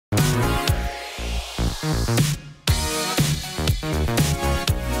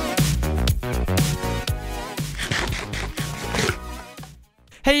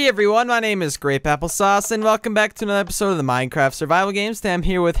Hey everyone, my name is Grapeapplesauce, and welcome back to another episode of the Minecraft Survival Games. Today I'm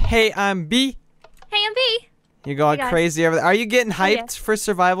here with Hey, I'm B. Hey, I'm B. You're going crazy over there. Are you getting hyped for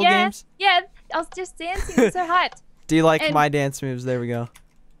survival games? Yeah, I was just dancing. I'm so hyped. Do you like my dance moves? There we go.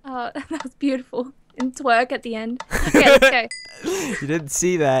 Oh, that was beautiful. And twerk at the end. Okay, let's go. You didn't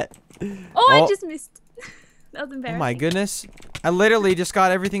see that. Oh, I just missed. That was embarrassing. Oh my goodness. I literally just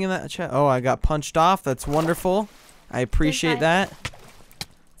got everything in that chest. Oh, I got punched off. That's wonderful. I appreciate that.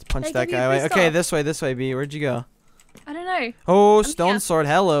 Punch that guy away. Okay, this way, B. Where'd you go? I don't know. Oh, stone sword.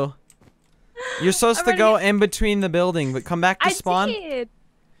 Hello. You're supposed to go in between the building, but come back to spawn. I did.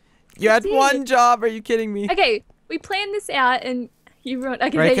 You had one job. Are you kidding me? Okay, we planned this out, and you ruined.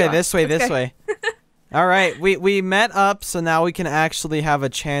 Okay, right, okay, this way. All right, we met up, so now we can actually have a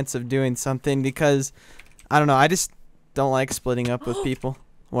chance of doing something because I don't know. I just don't like splitting up with people.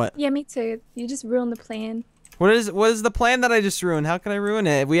 What? Yeah, me too. You just ruined the plan. What is the plan that I just ruined? How can I ruin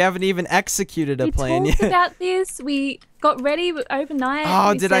it? We haven't even executed a plan yet. We talked about this. We got ready overnight.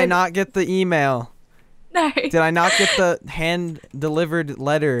 Oh, did I not get the email? No. Did I not get the hand-delivered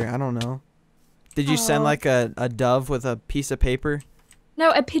letter? I don't know. Did you send like a dove with a piece of paper? No,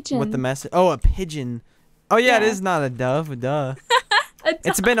 a pigeon. With the message? Oh, a pigeon. Oh, yeah, it is not a dove. Duh.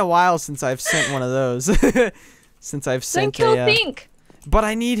 It's been a while since I've sent one of those. Since I've sent Don't kill Think. But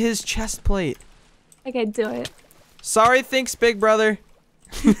I need his chest plate. Okay, do it. Sorry, thanks, big brother.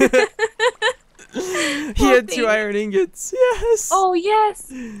 He had 2 iron ingots. Yes. Oh,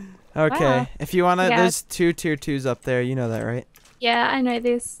 yes. Okay. Wow. If you want to, there's 2 tier 2s up there. You know that, right? Yeah, I know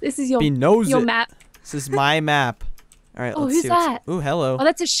this. This is your map. This is my map. All right, let's who's see. that? Ooh, hello. Oh,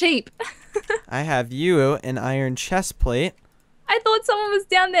 that's a sheep. I have you an iron chest plate. I thought someone was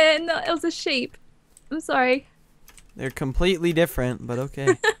down there and it was a sheep. I'm sorry. They're completely different, but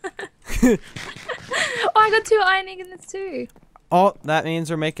okay. Oh, I got 2 iron ingots too. Oh, that means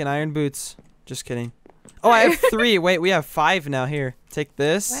we're making iron boots. Just kidding. Oh, I have 3. Wait, we have 5 now. Here, take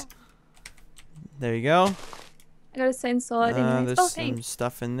this. Wow. There you go. I got a stone sword. There's some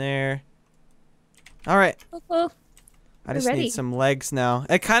stuff in there. All right. Cool. I just need some legs now.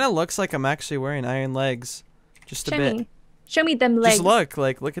 It kind of looks like I'm actually wearing iron legs. Just a bit. Show me them legs. Just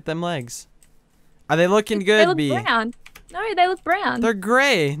look at them legs. Are they looking good, B? They look brown. No, they look brown. They're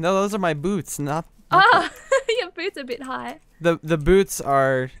gray. No, those are my boots, not Oh, your boots are a bit high. The boots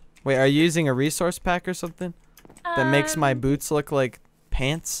are... Wait, are you using a resource pack or something? That makes my boots look like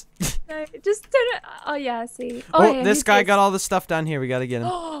pants? No, just don't... Oh, yeah, I see. Oh, yeah, this guy got all the stuff down here. We gotta get him.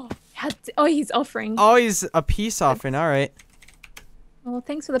 Oh, he's offering. Oh, he's a peace offering. All right. Well,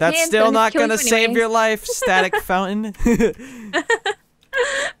 thanks for the That's pants. still not gonna save your life, static fountain.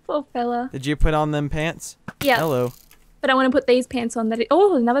 Poor fella. Did you put on them pants? Yeah. Hello. But I want to put these pants on.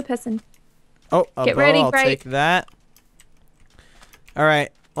 Oh, another person. Oh, get ready, I'll take that. All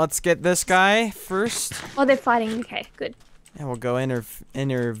right, let's get this guy first. Oh, they're fighting. Okay, good. And we'll go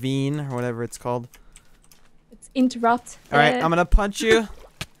intervene or whatever it's called. It's interrupt. All right, I'm gonna punch you.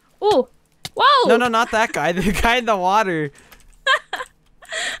 Oh, whoa! No, not that guy. The guy in the water.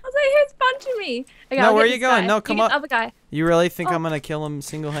 I was like, who's punching me? Okay, no, where are you going? No, come on. Other guy. You really think I'm gonna kill him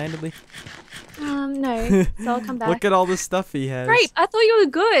single-handedly? No. So I'll come back. Look at all the stuff he has. Great. I thought you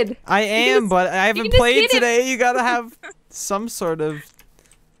were good. I am, but I haven't played today. You gotta have some sort of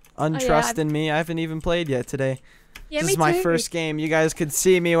untrust in me. I haven't even played yet today. Yeah, this is my first game. You guys could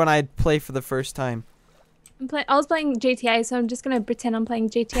see me when I play for the first time. I was playing GTA, so I'm just gonna pretend I'm playing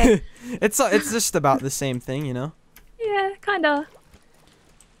GTA. It's just about the same thing, you know? Yeah, kinda.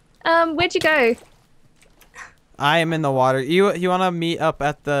 Where'd you go? I am in the water. You want to meet up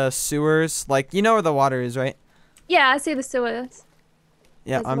at the sewers? Like, you know where the water is, right? Yeah, I see the sewers.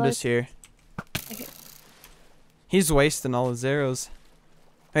 Yeah, I'm just here. Okay. He's wasting all his arrows.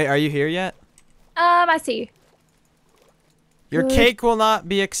 Hey, are you here yet? I see you. Your cake will not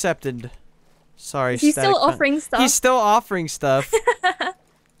be accepted. Sorry, He's still offering stuff. He's still offering stuff.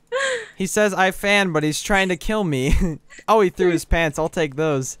 He says I fan, but he's trying to kill me. Oh, he threw his pants. I'll take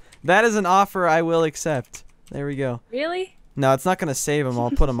those. That is an offer I will accept. There we go. Really? No, it's not gonna save him.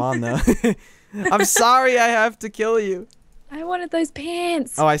 I'll put him on though. I'm sorry I have to kill you. I wanted those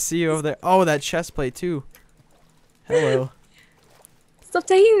pants. Oh, I see you over there. Oh, that chest plate too. Hello. Stop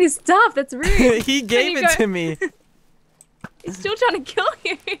taking this stuff. That's rude. He gave it to me. He's still trying to kill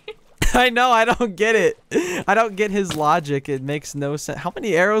you. I know. I don't get it. I don't get his logic. It makes no sense. How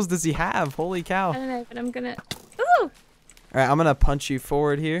many arrows does he have? Holy cow. I don't know, but I'm gonna... Ooh! Alright, I'm gonna punch you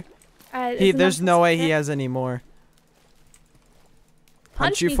forward here. There's no way he has any more.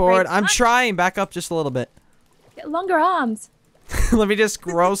 Punch you me, forward. Grape. I'm Punch. trying. Back up just a little bit. Get longer arms. Let me just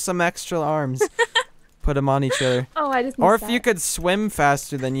grow some extra arms. Put them on each other. Oh, I just Or missed if you that. could swim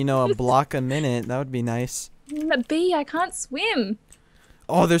faster than, you know, a block a minute, that would be nice. But B, I can't swim.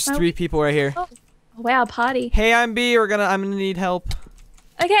 Oh, there's Oh. 3 people right here. Oh, wow, party. Hey, I'm B. I'm gonna need help.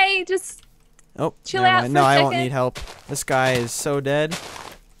 Okay, just Oh, chill never out mind. for No, a I won't second. need help. This guy is so dead.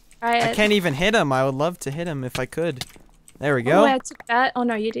 Alright. I can't even hit him. I would love to hit him if I could. There we Oh, go. I took that. Oh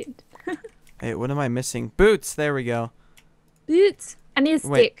no, you didn't. Wait, what am I missing? Boots. There we go. Boots. I need a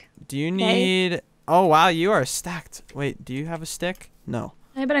Wait. stick. Do you need... Oh, wow. You are stacked. Wait, do you have a stick? No.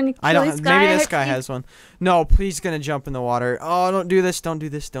 No, but I need to kill I don't. this guy. Maybe this I guy hope he- has one. No, please gonna jump in the water. Oh, don't do this. Don't do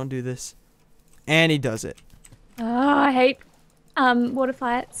this. Don't do this. And he does it. Oh, I hate water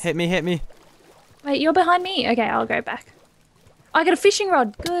fights. Hit me. Hit me. Wait, you're behind me. Okay, I'll go back. Oh, I got a fishing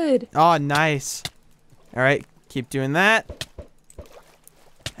rod. Good. Oh, nice. All right, keep doing that.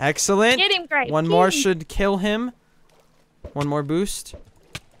 Excellent. Get him, Grape. One Get more him. should kill him. One more boost.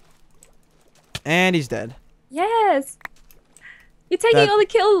 And he's dead. Yes. You're taking That- all the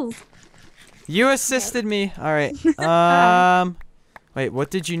kills. You assisted me. All right. Wait, what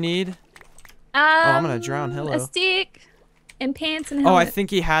did you need? I'm gonna drown. Hello. A stick and pants and a Oh, helmet. I think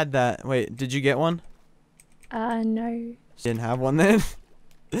he had that. Wait, did you get one? No. Didn't have one then.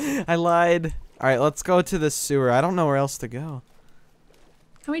 I lied. All right, let's go to the sewer. I don't know where else to go.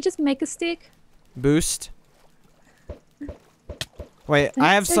 Can we just make a stick? Boost. Wait, I That's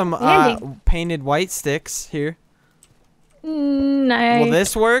have so some handy. painted white sticks here. No. Will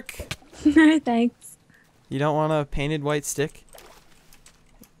this work? No, thanks. You don't want a painted white stick?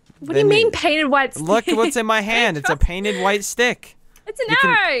 What do you Then mean painted white stick? Look what's in my hand. It's a painted white stick. It's an You can-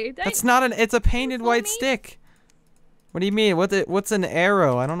 arrow. Don't That's not an. It's a painted fool white me. stick. What do you mean? What's an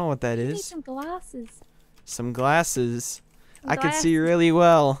arrow? I don't know what that you need is. some glasses. Some glasses. Some I can see glasses. really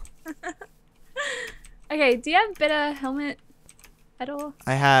well. Okay, do you have better helmet at all?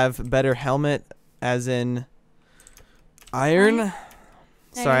 I have better helmet, as in iron. Nice.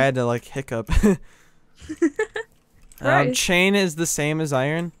 Sorry, I had to like hiccup. Gross. Chain is the same as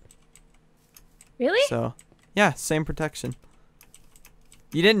iron, Really? so yeah, same protection.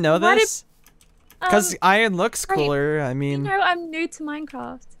 You didn't know Why did- this? Because iron looks Grape, cooler. I you mean, know I'm new to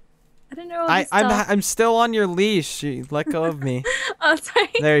Minecraft. I don't know all this I'm stuff. I'm still on your leash. You let go of me. Oh, sorry.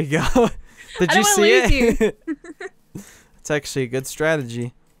 There you go. Did I you don't see wanna lose it? It's actually a good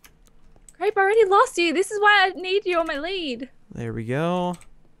strategy. Grape, I already lost you. This is why I need you on my lead. There we go.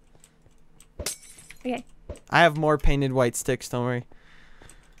 Okay. I have more painted white sticks, don't worry.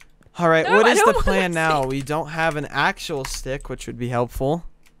 Alright, No, what I is don't the want plan a now? stick. We don't have an actual stick, which would be helpful.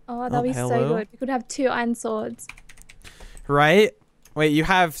 Oh, that'd be so hello. good. We could have 2 iron swords. Right? Wait, you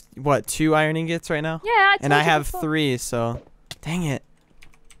have, what, 2 iron ingots right now? Yeah, I And I told you have before. 3, so... Dang it.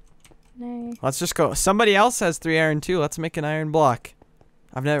 No. Let's just go. Somebody else has 3 iron too. Let's make an iron block.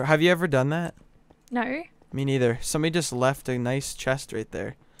 Have you ever done that? No. Me neither. Somebody just left a nice chest right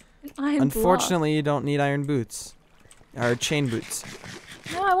there. An iron Unfortunately, you don't need iron boots. Or chain boots. block.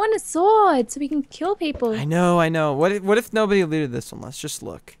 No, I want a sword so we can kill people. I know. What if nobody looted this one? Let's just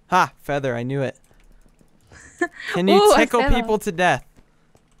look. Ha! Feather, I knew it. Can you Ooh, a tickle feather. people to death?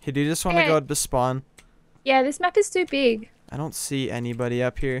 Hey, do you just want to Okay. go to spawn? Yeah, this map is too big. I don't see anybody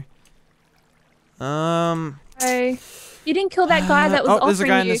up here. So, you didn't kill that guy that was oh, there's a offering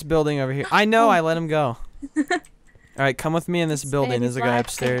guy in you. this building over here. I know, I let him go. Alright, come with me in this Spared building. his There's a guy life.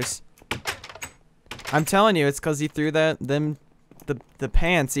 upstairs. I'm telling you, it's because he threw the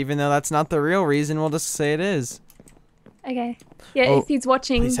pants, even though that's not the real reason. We'll just say it is. Okay. Yeah, Oh, if he's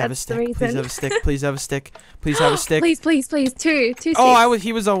watching, Please have a that's the stick. reason. Please have a stick. Please have a stick. Please have a stick. Please, please, please. Two sticks. Oh,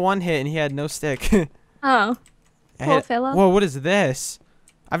 he was a one hit and he had no stick. Oh, I poor hit- fella. Whoa, what is this?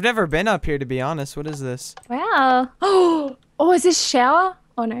 I've never been up here, to be honest. What is this? Wow. Oh, is this shower?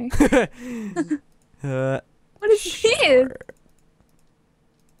 Oh no. What is this?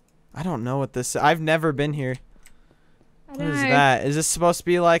 I don't know what this is. I've never been here. I What don't is know. that? Is this supposed to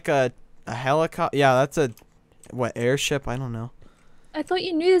be like a helicopter? Yeah, that's a what, airship? I don't know. I thought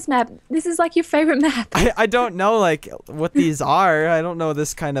you knew this map. This is like your favorite map. I don't know like what these are. I don't know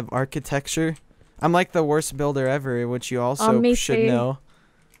this kind of architecture. I'm like the worst builder ever, which you also me should too. know.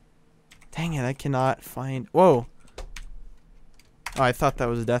 Dang it, I cannot find. Whoa. Oh, I thought that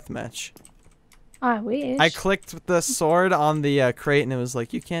was a deathmatch. I wish. I clicked the sword on the crate and it was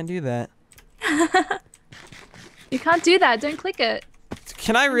like, you can't do that. You can't do that. Don't click it.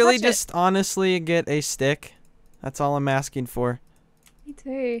 Can I really touch it. just honestly get a stick? That's all I'm asking for. Me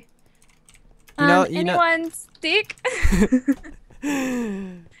too. You know- you know- anyone stick?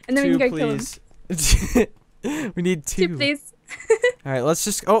 And then we Two, can go kill him. please. We need 2. Two, please. All right, let's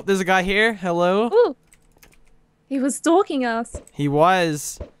just. Oh, there's a guy here. Hello. Ooh. He was stalking us. He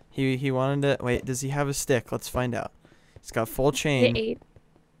was. He wanted to. Wait, does he have a stick? Let's find out. He's got full chain. Yeah,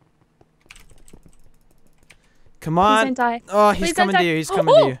 Come on. Please don't die. Oh, he's Please don't coming to die. you. He's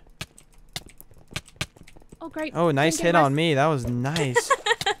coming to you. Oh, great. Oh, nice hit on me. That was nice.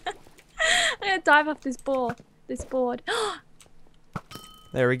 I'm gonna dive off this board.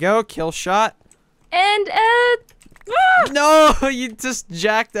 There we go. Kill shot. And No, you just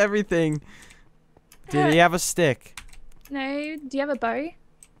jacked everything. Did he have a stick? no. Do you have a bow?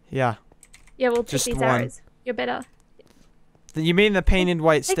 Yeah. Yeah, we'll take Just these one. arrows. You're better. You mean the painted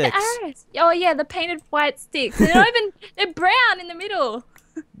white Take sticks? the arrows. Oh yeah, the painted white sticks. They're not even. They're brown in the middle.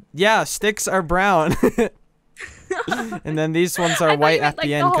 Yeah, sticks are brown. And then these ones I are thought white you meant, at like,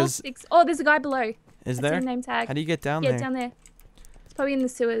 the end whole because sticks. Oh, there's a guy below. is I see there? a name tag. How do you get down Yeah, there? down there. It's probably in the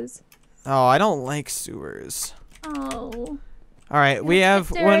sewers. Oh, I don't like sewers. Oh. All right, we Yeah, have.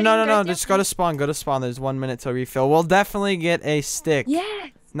 it's there, Well, you no, can no, go no. Just go to spawn. Go to spawn. There's 1 minute to refill. We'll definitely get a stick.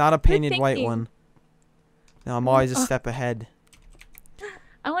 Yes. Not a painted white thinking. one. No, I'm always a step ahead.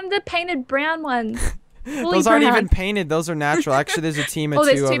 I wanted the painted brown ones. Fully Those aren't brown. even painted. Those are natural. Actually, there's a team of Oh,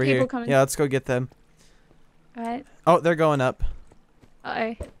 there's two two over people here. coming. Yeah, let's go get them. Alright. Oh, they're going up.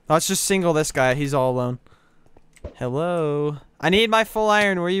 Uh oh. Let's just single this guy. He's all alone. Hello. I need my full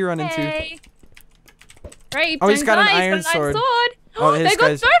iron. Where are you running to? Hey. Great. Oh, he's got an He's iron sword. Oh, Oh, his they got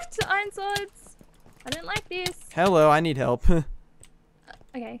guy's- both iron swords. I don't like this. Hello, I need help.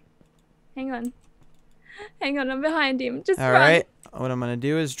 Okay. Hang on. Hang on, I'm behind him. Just All run. right. What I'm gonna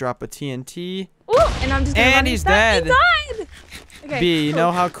do is drop a TNT. Ooh, and I'm just gonna And run he's into that. dead. He died. Okay. B, you cool.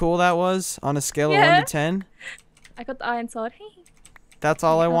 know how cool that was on a scale of Yeah. 1 to 10? I got the iron sword. Hey. That's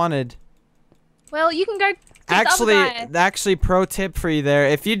all I Yeah. wanted. Well, you can go. Get the other guy. Actually, pro tip for you there.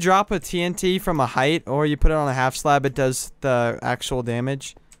 If you drop a TNT from a height or you put it on a half slab, it does the actual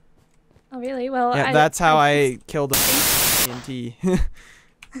damage. Oh really? Well, Yeah, that's how I killed a TNT.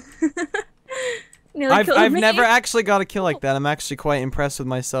 nearly I've killed me. never actually got a kill like that. I'm actually quite impressed with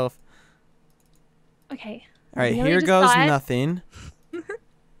myself. Okay. All right, Nearly here just goes died. nothing.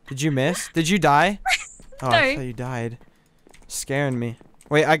 Did you miss? Did you die? Oh, I No. thought you died. Scaring me.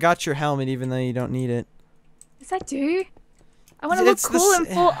 Wait, I got your helmet even though you don't need it. Yes, I do. I want to look cool in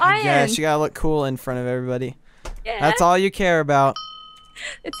full iron. Yes, you gotta look cool in front of everybody. Yeah. That's all you care about.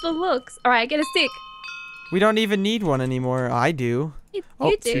 It's the looks. All right, get a stick. We don't even need one anymore. I do. You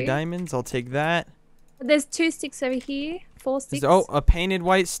Oh, do. 2 diamonds. I'll take that. There's 2 sticks over here. 4 sticks. Oh, a painted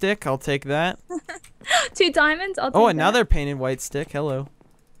white stick. I'll take that. 2 diamonds. I'll take Oh, that. another painted white stick. Hello.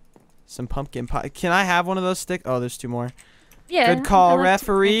 Some pumpkin pie. Can I have one of those sticks? Oh, there's 2 more. Yeah. Good call, I'll have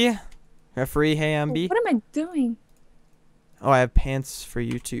to- referee. Referee, hey, I'm B. What am I doing? Oh, I have pants for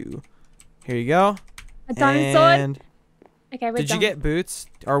you too. Here you go. A diamond sword. And Okay, we're did you done. get boots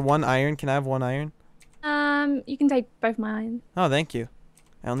or 1 iron? Can I have 1 iron? You can take both mine. Oh, thank you.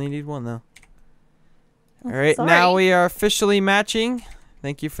 I only need 1 though. Oh, All right, sorry. now we are officially matching.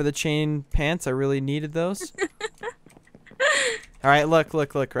 Thank you for the chain pants. I really needed those. All right, look.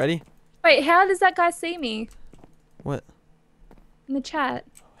 Ready? Wait, how does that guy see me What? in the chat?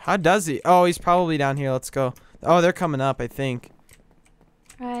 How does he? Oh, he's probably down here. Let's go. Oh, they're coming up, I think.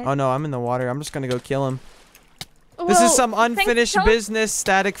 Right. Oh no, I'm in the water. I'm just gonna go kill him. This is some unfinished business.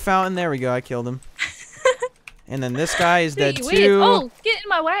 Static fountain. There we go. I killed him. And then this guy is dead Weird. too. Oh, get in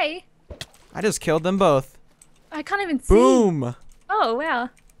my way. I just killed them both. I can't even see. Boom. Oh, wow.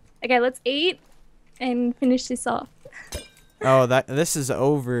 Okay, let's eat and finish this off Oh, this is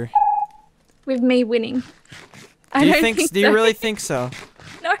over. with me winning. Do you think? Do you so. really think so?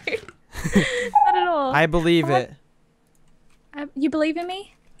 No. Not at all. I believe What? it. You believe in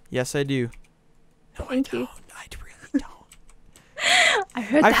me? Yes, I do. No, Thank I you. don't. I really don't. I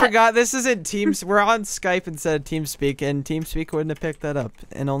heard I that. forgot this isn't Teams. We're on Skype instead of TeamSpeak, and TeamSpeak wouldn't have picked that up,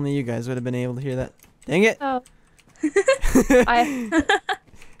 and only you guys would have been able to hear that. Dang it! Oh. I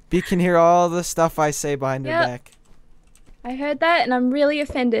B can hear all the stuff I say behind her Yep. back. I heard that and I'm really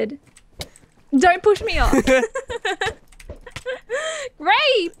offended. Don't push me off.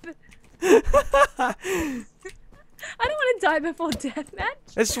 Grape! I don't want to die before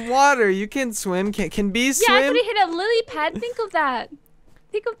deathmatch. It's water. You can swim. Can bees Yeah, I swim? could have hit a lily pad. Think of that.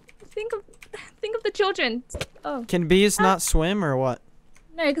 Think of the children. Oh Can bees not swim or what?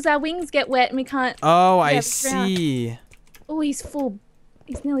 no, because our wings get wet and we can't. Oh, Yeah, I we drown. see. Oh, he's full.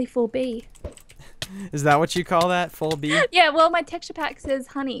 He's nearly full B. Is that what you call that? Full bee? Yeah, well, my texture pack says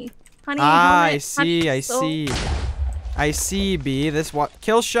honey. Honey. Ah, I helmet, see. honey I soul. see. I see, B. This what?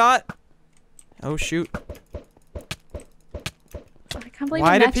 Kill shot. Oh shoot! I can't believe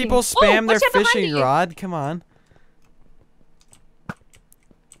Why I'm do matching. people spam their watch out behind fishing you. rod? Come on.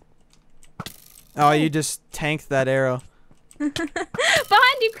 Oh, you just tanked that arrow. Behind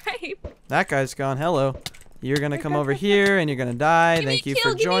you, Grape. That guy's gone. Hello. You're gonna come over here and you're gonna die. Give me Thank a you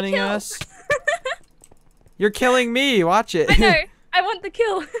kill, for give me a joining kill. us. You're killing me. Watch it. I know. I want the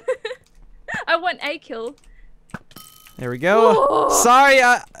kill. I want a kill. There we go. Whoa. Sorry,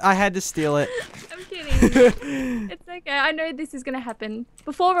 I had to steal it. I'm kidding. It's okay. I know this is gonna happen.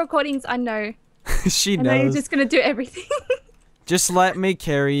 Before recordings, I know. She I know you're knows. just gonna do everything. Just let me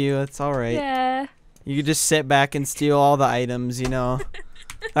carry you. It's all right. Yeah. You can just sit back and steal all the items, you know.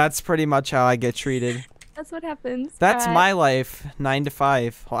 That's pretty much how I get treated. That's what happens. That's Alright. my life. 9 to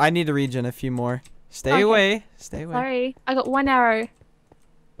 5. Well, I need to regen a few more. Stay Okay. away. Stay away. Sorry. I got 1 arrow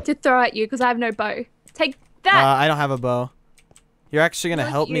to throw at you because I have no bow. Take that. I don't have a bow. You're actually gonna I'll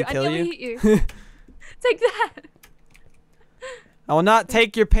help hit me you. kill I nearly you? hit you. Take that. I will not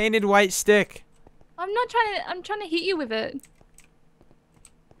take your painted white stick. I'm not trying to. I'm trying to hit you with it.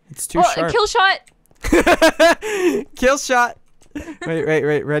 It's too Oh, sharp. a kill shot. Kill shot.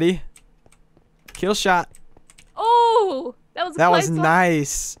 Wait. Ready? Kill shot. Oh, that was a That close was one.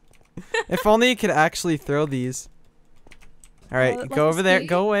 nice. If only you could actually throw these. All right, like go a over there. scoot?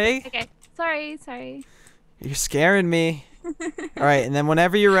 Go away. Okay. Sorry. You're scaring me. All right, and then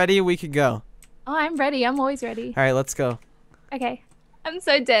whenever you're ready, we could go. Oh, I'm ready. I'm always ready. All right, let's go. Okay. I'm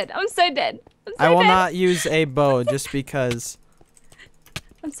so dead. I'm so dead. I will not use a bow just because.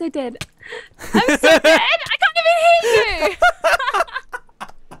 I'm so dead. I'm so dead. I can't even hit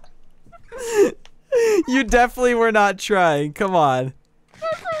you. You definitely were not trying. Come on.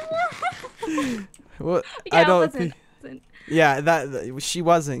 Well, Yeah, I don't wasn't. think. Yeah, that she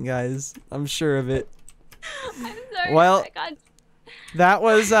wasn't, guys. I'm sure of it. I'm sorry. Well, I can't. That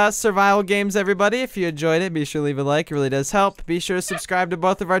was Survival Games, everybody. If you enjoyed it, be sure to leave a like. It really does help. Be sure to subscribe to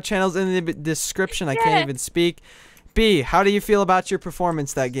both of our channels in the description. I can't even speak. B, how do you feel about your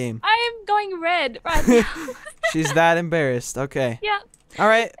performance that game? I am going red right now. She's that embarrassed. Okay. Yeah. All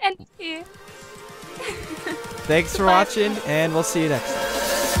right. And you. Thanks for watching, and we'll see you next time.